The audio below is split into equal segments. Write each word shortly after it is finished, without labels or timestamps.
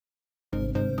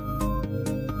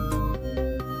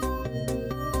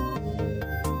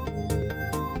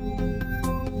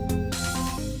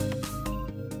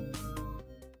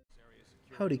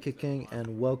Howdy Kicking,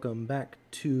 and welcome back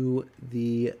to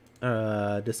the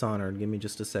Dishonored. Give me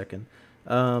just a second.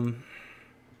 Where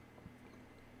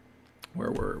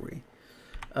were we?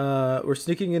 We're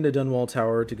sneaking into Dunwall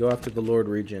Tower to go after the Lord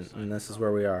Regent, and this is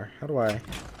where we are. How do I?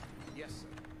 Yes, sir.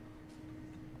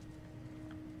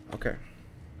 Okay.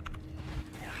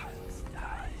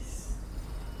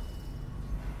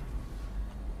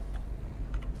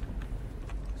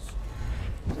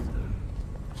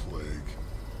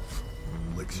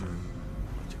 Elixir.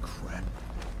 Bunch of crap.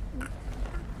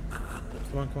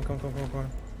 Come on.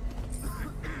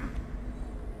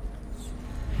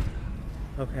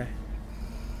 Okay.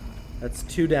 That's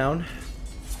 2 down.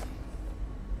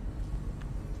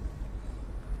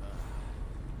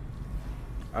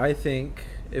 I think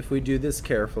if we do this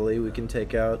carefully, we can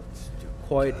take out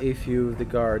quite a few of the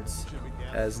guards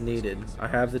as needed. I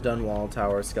have the Dunwall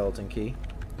Tower skeleton key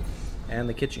and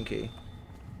the kitchen key.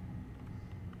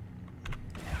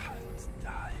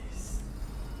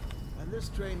 And this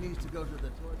train needs to go to the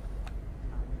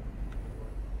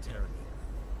Terran.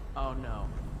 Oh no.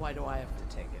 Why do I have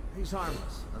to take it? He's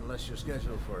harmless, unless you're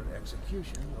scheduled for an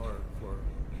execution or for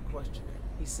questioning.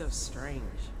 He's so strange.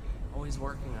 Always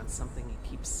working on something he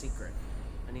keeps secret.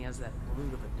 And he has that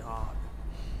brute of a dog.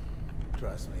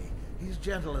 Trust me, he's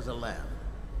gentle as a lamb.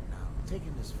 Now, take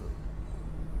him his food.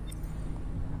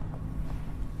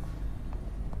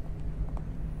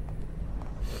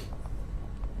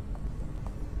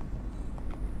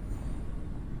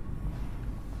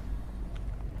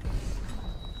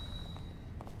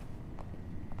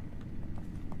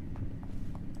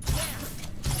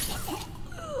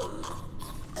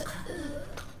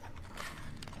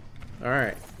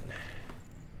 Alright.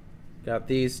 Got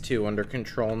these two under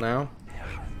control now.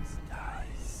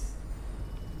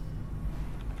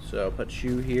 So I'll put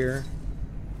you here.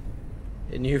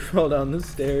 And you fall down the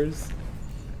stairs.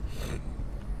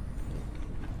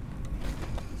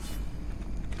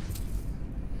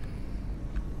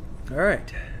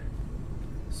 Alright.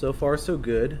 So far so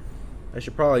good. I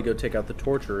should probably go take out the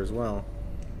torturer as well.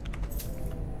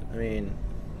 I mean,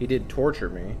 he did torture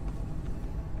me.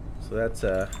 So that's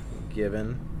a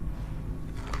given.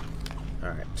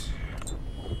 Alright.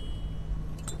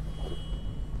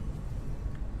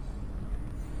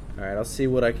 Alright, I'll see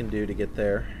what I can do to get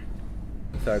there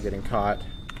without getting caught.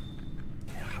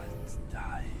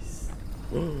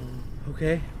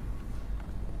 Okay.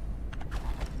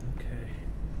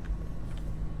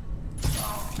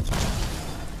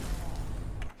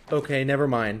 Okay, never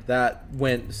mind. That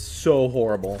went so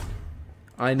horrible.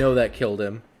 I know that killed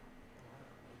him.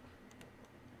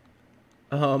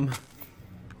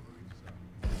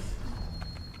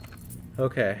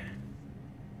 Okay.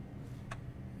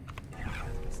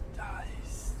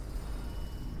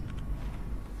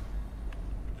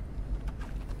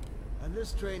 And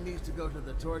this train needs to go to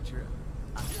the torture.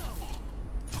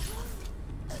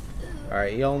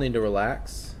 Alright, y'all need to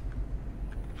relax.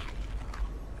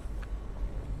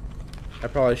 I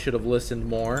probably should have listened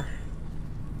more.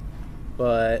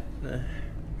 But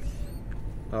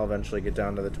I'll eventually get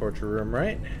down to the torture room,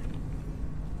 right?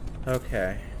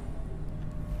 Okay.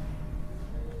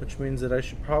 Which means that I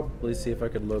should probably see if I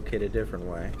could locate a different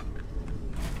way.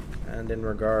 And in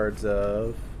regards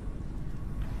of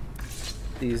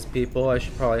these people, I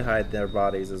should probably hide their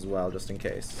bodies as well, just in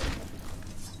case.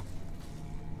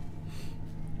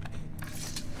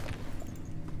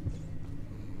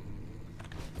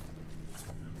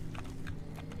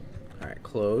 Alright,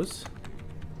 close.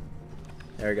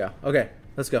 There we go. Okay,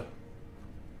 let's go.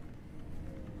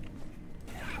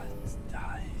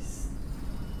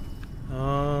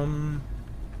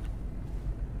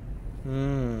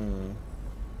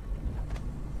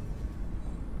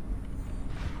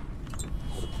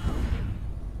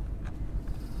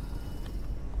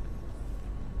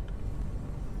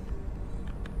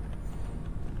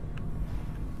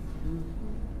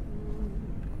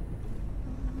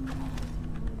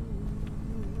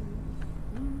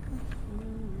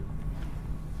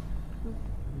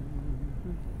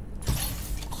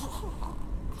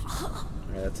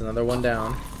 Alright, that's another one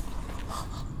down.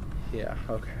 Yeah,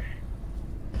 okay.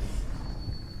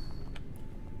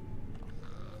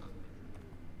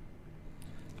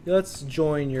 Let's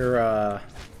join your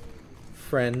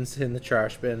friends in the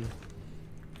trash bin.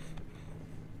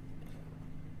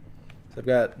 So I've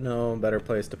got no better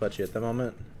place to put you at the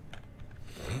moment.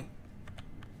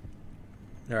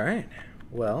 Alright,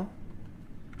 well,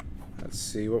 let's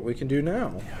see what we can do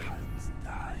now.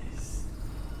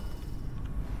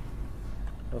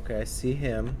 Okay, I see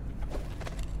him.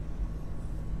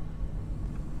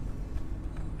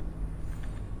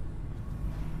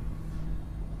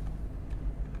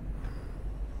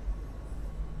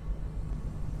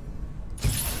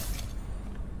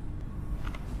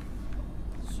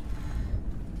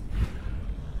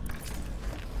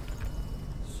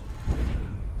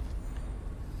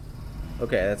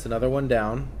 Okay, that's another one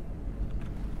down.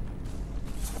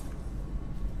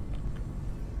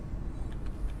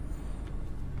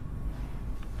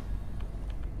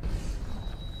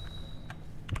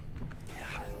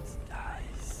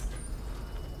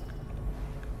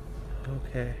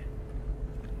 Okay.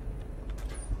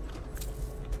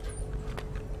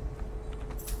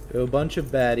 We have a bunch of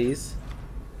baddies.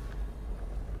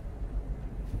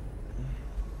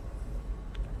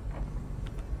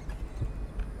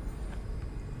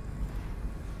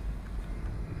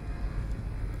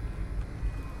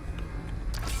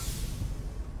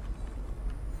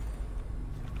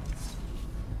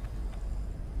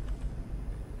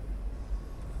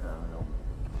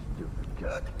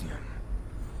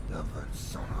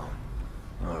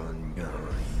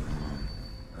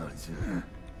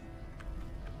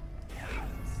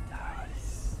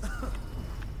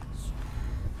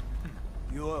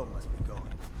 The oil must be going.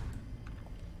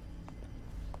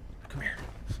 Come here.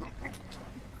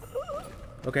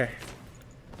 Okay.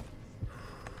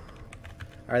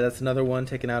 Alright, that's another one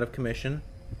taken out of commission.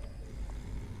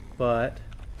 But...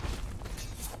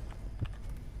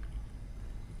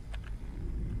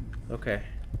 okay.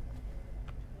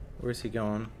 Where's he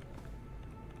going?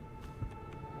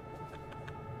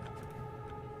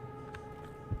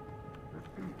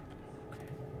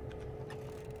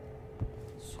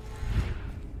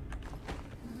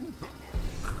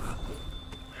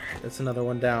 That's another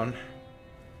one down.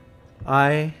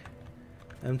 I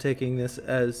am taking this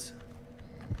as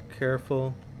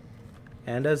careful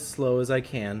and as slow as I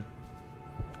can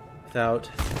without,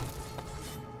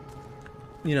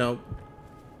 you know,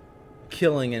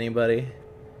 killing anybody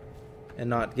and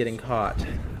not getting caught.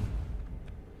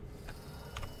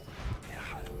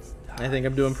 I think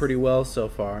I'm doing pretty well so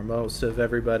far. Most of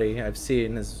everybody I've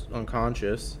seen is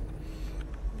unconscious.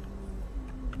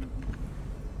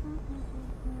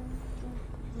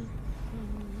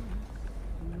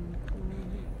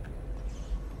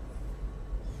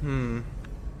 I'm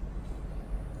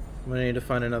gonna need to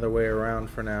find another way around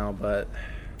for now, but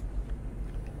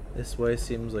this way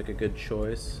seems like a good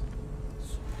choice.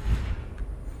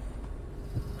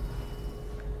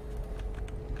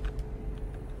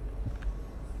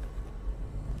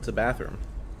 It's a bathroom.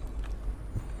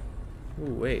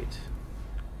 Ooh, wait.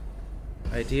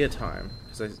 Idea time.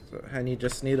 Because I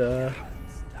just need a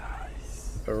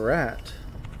rat.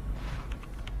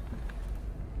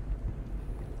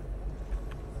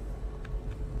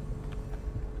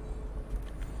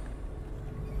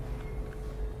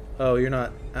 Oh, you're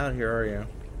not out here, are you?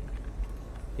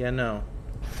 Yeah, no.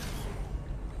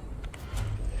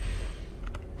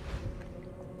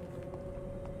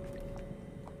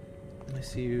 I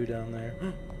see you down there.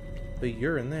 But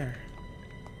you're in there.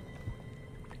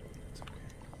 It's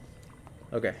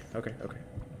okay. Okay.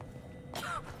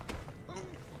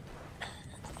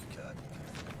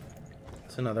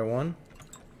 It's another one.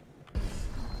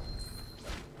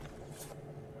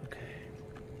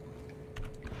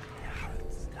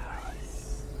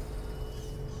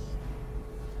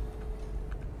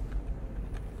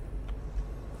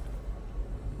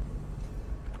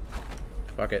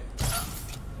 Fuck it.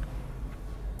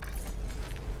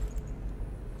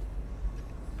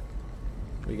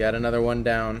 We got another one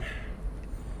down.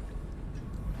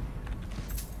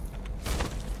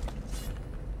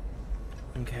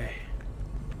 Okay.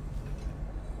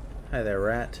 Hi there,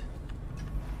 rat.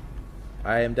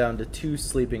 I am down to 2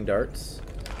 sleeping darts.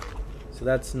 So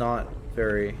that's not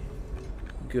very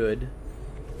good.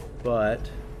 But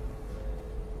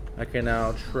I can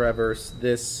now traverse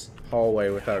this hallway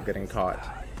without getting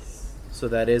caught. So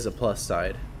that is a plus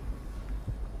side.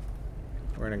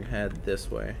 We're gonna head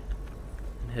this way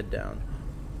and head down.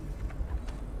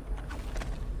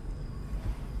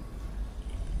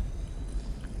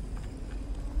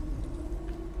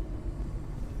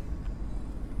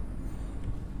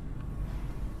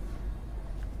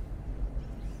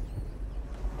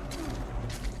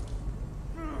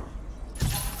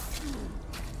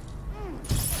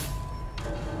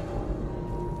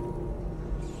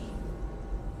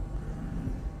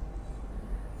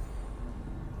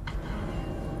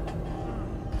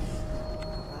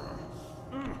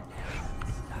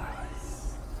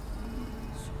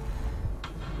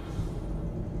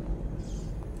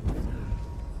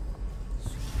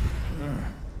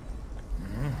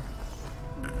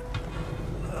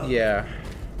 Yeah.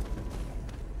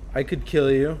 I could kill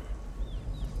you.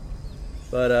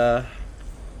 But,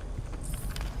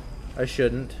 I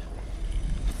shouldn't.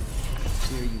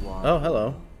 Here you are. Oh,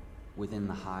 hello. Within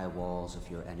the high walls of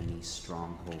your enemy's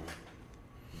stronghold.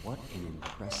 What an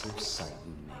impressive sight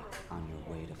you make on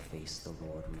your way to face the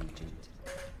Lord Regent.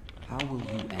 How will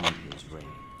you end his reign?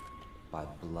 By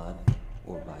blood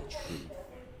or by truth?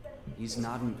 He's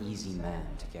not an easy man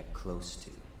to get close to.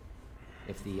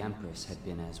 If the Empress had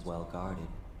been as well guarded,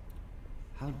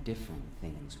 how different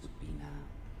things would be now.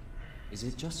 Is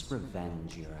it just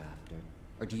revenge you're after,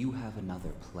 or do you have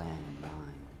another plan in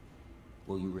mind?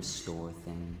 Will you restore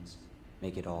things,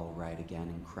 make it all right again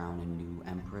and crown a new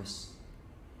Empress?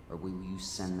 Or will you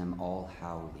send them all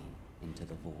howling into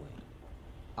the void?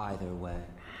 Either way,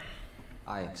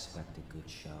 I expect a good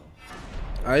show.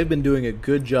 I've been doing a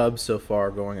good job so far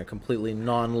going a completely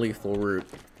non-lethal route.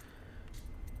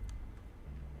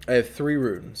 I have 3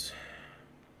 runes.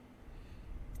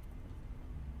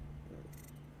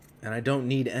 And I don't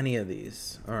need any of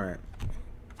these. Alright.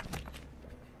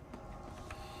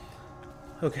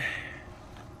 Okay.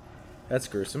 That's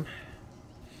gruesome.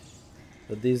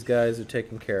 But these guys are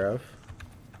taken care of.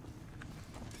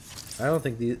 I don't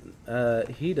think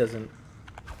he doesn't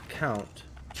count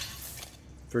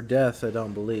for death, I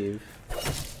don't believe.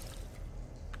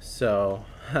 So,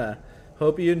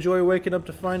 hope you enjoy waking up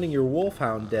to finding your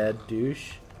wolfhound dead,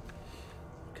 douche.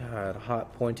 God,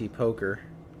 hot pointy poker.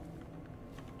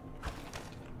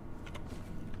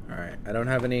 Alright, I don't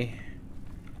have any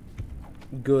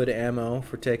good ammo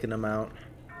for taking them out.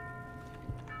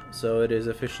 So it is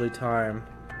officially time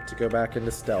to go back into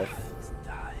stealth.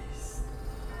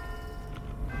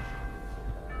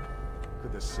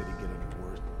 Could the city get any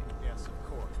worse? Yes, of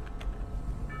course.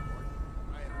 I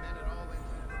have met at all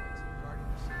implements regarding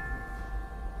the city.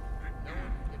 No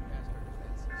one can get past our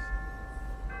defenses.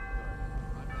 Good.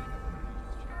 I'm heading up to the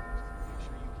Legion's chambers. Make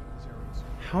sure you keep the zeros.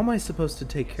 How am I supposed to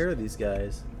take care of these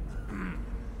guys?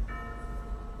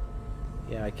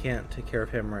 Yeah, I can't take care of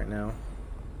him right now.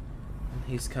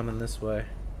 He's coming this way.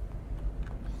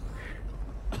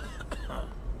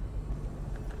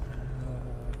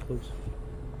 Close.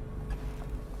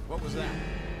 What was that?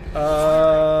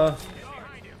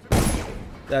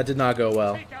 That did not go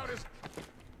well.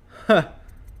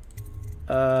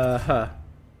 I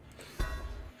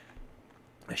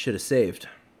should have saved.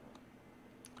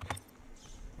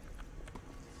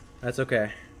 That's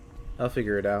okay. I'll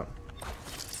figure it out.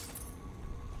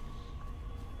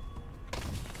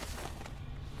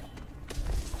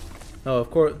 Oh,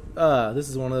 of course. This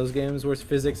is one of those games where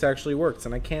physics actually works,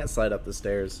 and I can't slide up the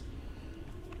stairs.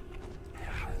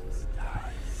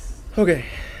 Okay.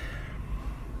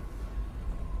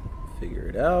 Figure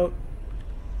it out.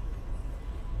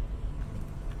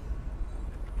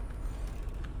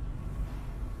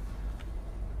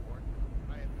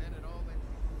 I have met at all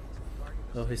implements regarding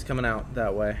the Oh, he's coming out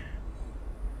that way.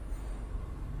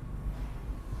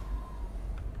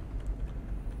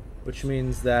 Which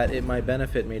means that it might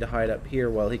benefit me to hide up here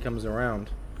while he comes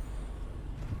around.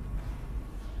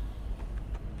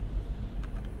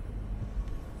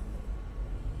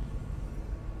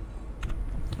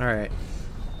 Alright.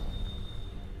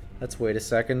 Let's wait a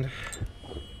second.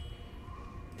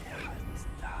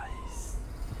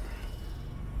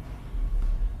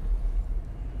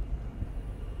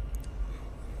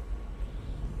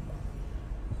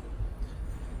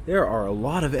 There are a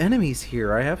lot of enemies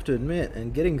here, I have to admit,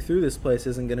 and getting through this place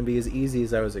isn't going to be as easy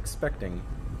as I was expecting.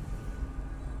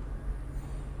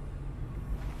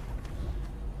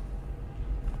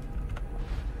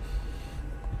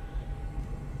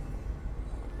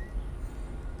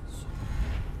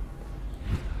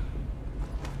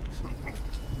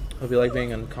 Hope you like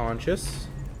being unconscious.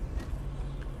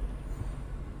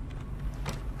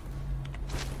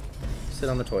 Sit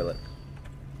on the toilet.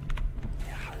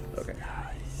 Okay.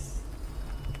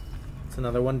 It's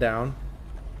another one down.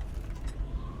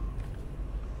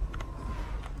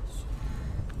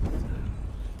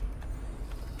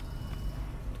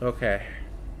 Okay.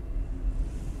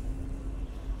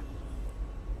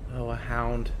 Oh, a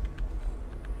hound.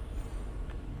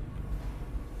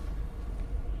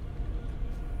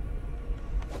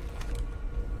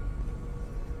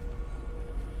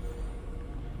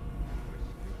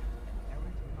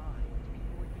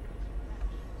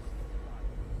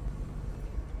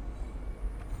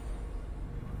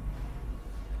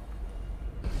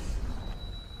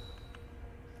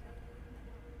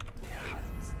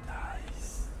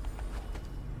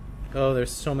 Oh,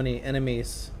 there's so many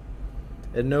enemies.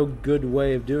 And no good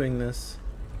way of doing this.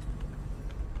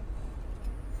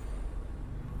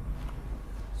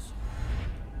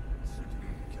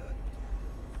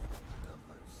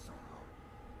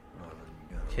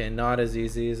 Okay, not as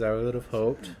easy as I would have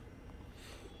hoped.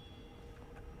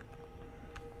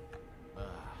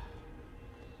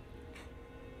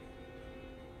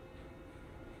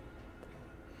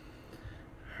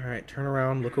 Alright, turn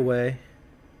around, look away.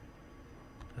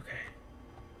 Okay.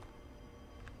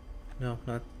 No,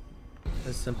 not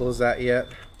as simple as that yet.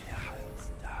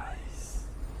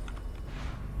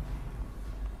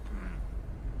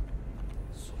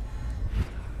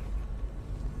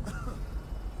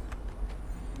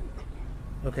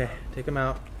 Okay, take him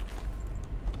out.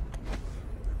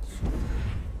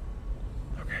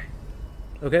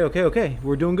 Okay.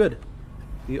 We're doing good.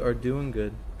 We are doing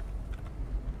good.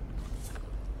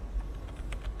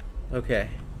 Okay.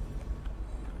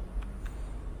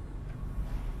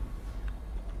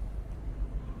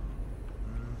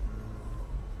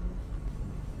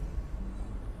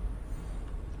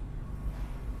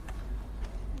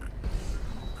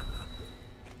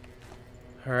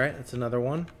 Alright, that's another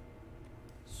one.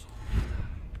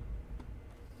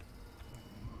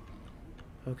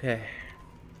 Okay.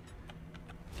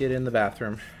 Get in the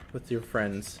bathroom with your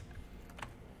friends.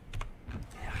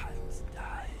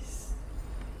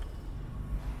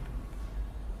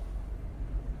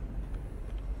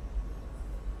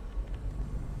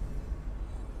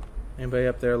 Anybody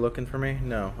up there looking for me?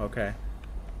 No, okay.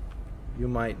 You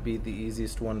might be the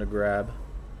easiest one to grab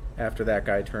after that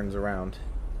guy turns around.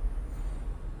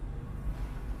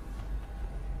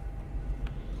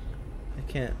 I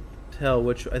can't tell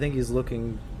which. I think he's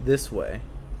looking this way.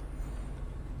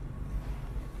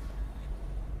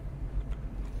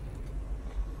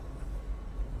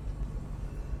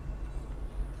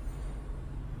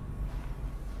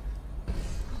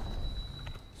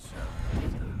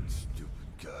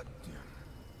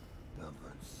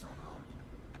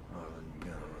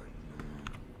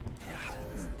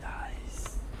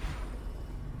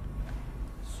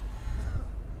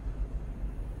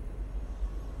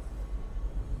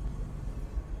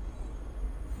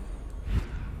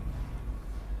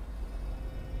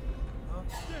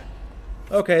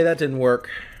 Okay, that didn't work.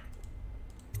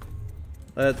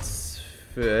 Let's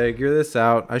figure this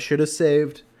out. I should have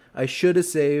saved. I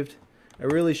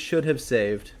really should have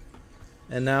saved.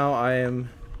 And now I am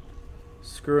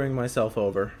screwing myself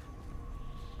over.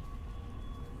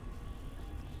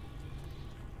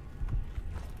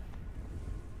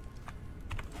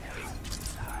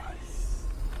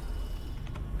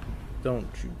 Don't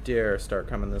you dare start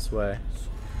coming this way.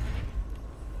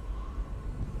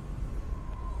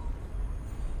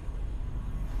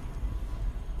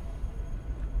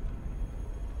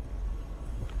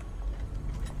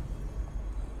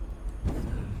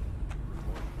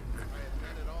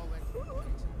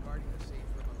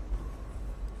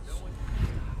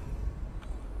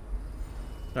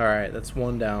 Alright, that's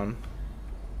one down.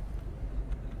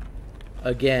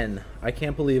 Again, I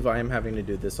can't believe I am having to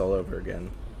do this all over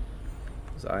again.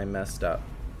 Because I messed up.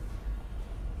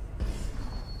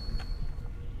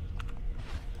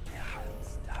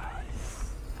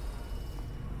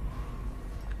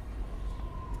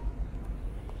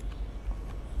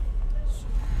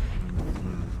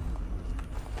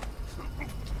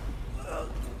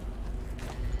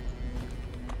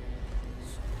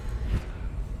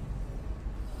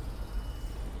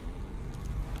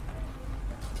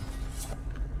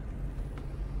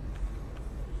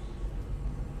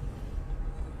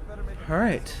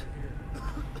 Alright.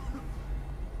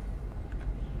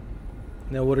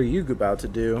 Now what are you about to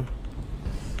do?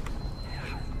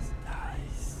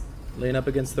 Lean up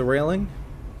against the railing?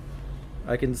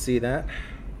 I can see that.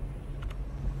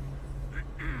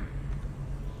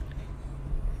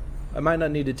 I might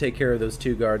not need to take care of those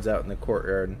two guards out in the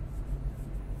courtyard.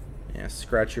 Yeah,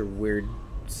 scratch your weird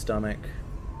stomach.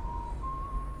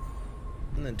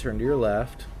 And then turn to your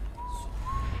left.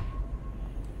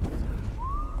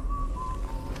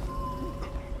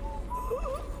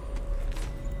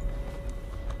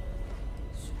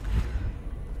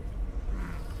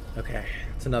 Okay,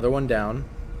 it's another one down.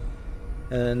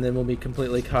 And then we'll be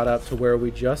completely caught up to where we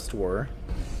just were.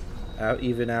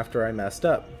 Even after I messed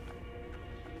up.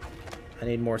 I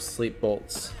need more sleep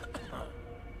bolts.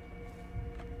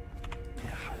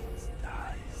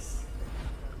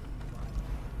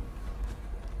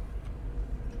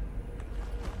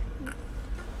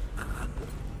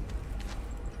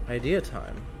 Idea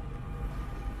time.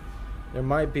 There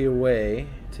might be a way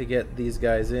to get these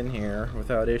guys in here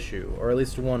without issue, or at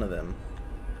least one of them.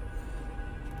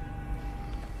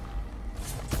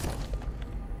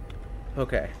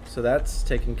 Okay, so that's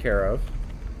taken care of.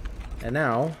 And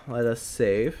now, let us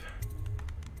save.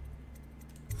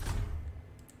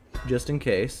 Just in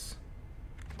case.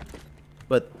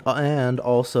 But, and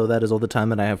also, that is all the time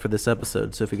that I have for this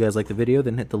episode. So if you guys like the video,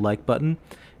 then hit the like button.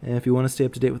 And if you want to stay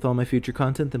up to date with all my future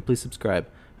content, then please subscribe.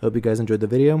 I hope you guys enjoyed the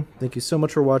video. Thank you so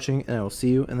much for watching, and I will see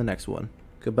you in the next one.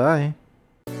 Goodbye.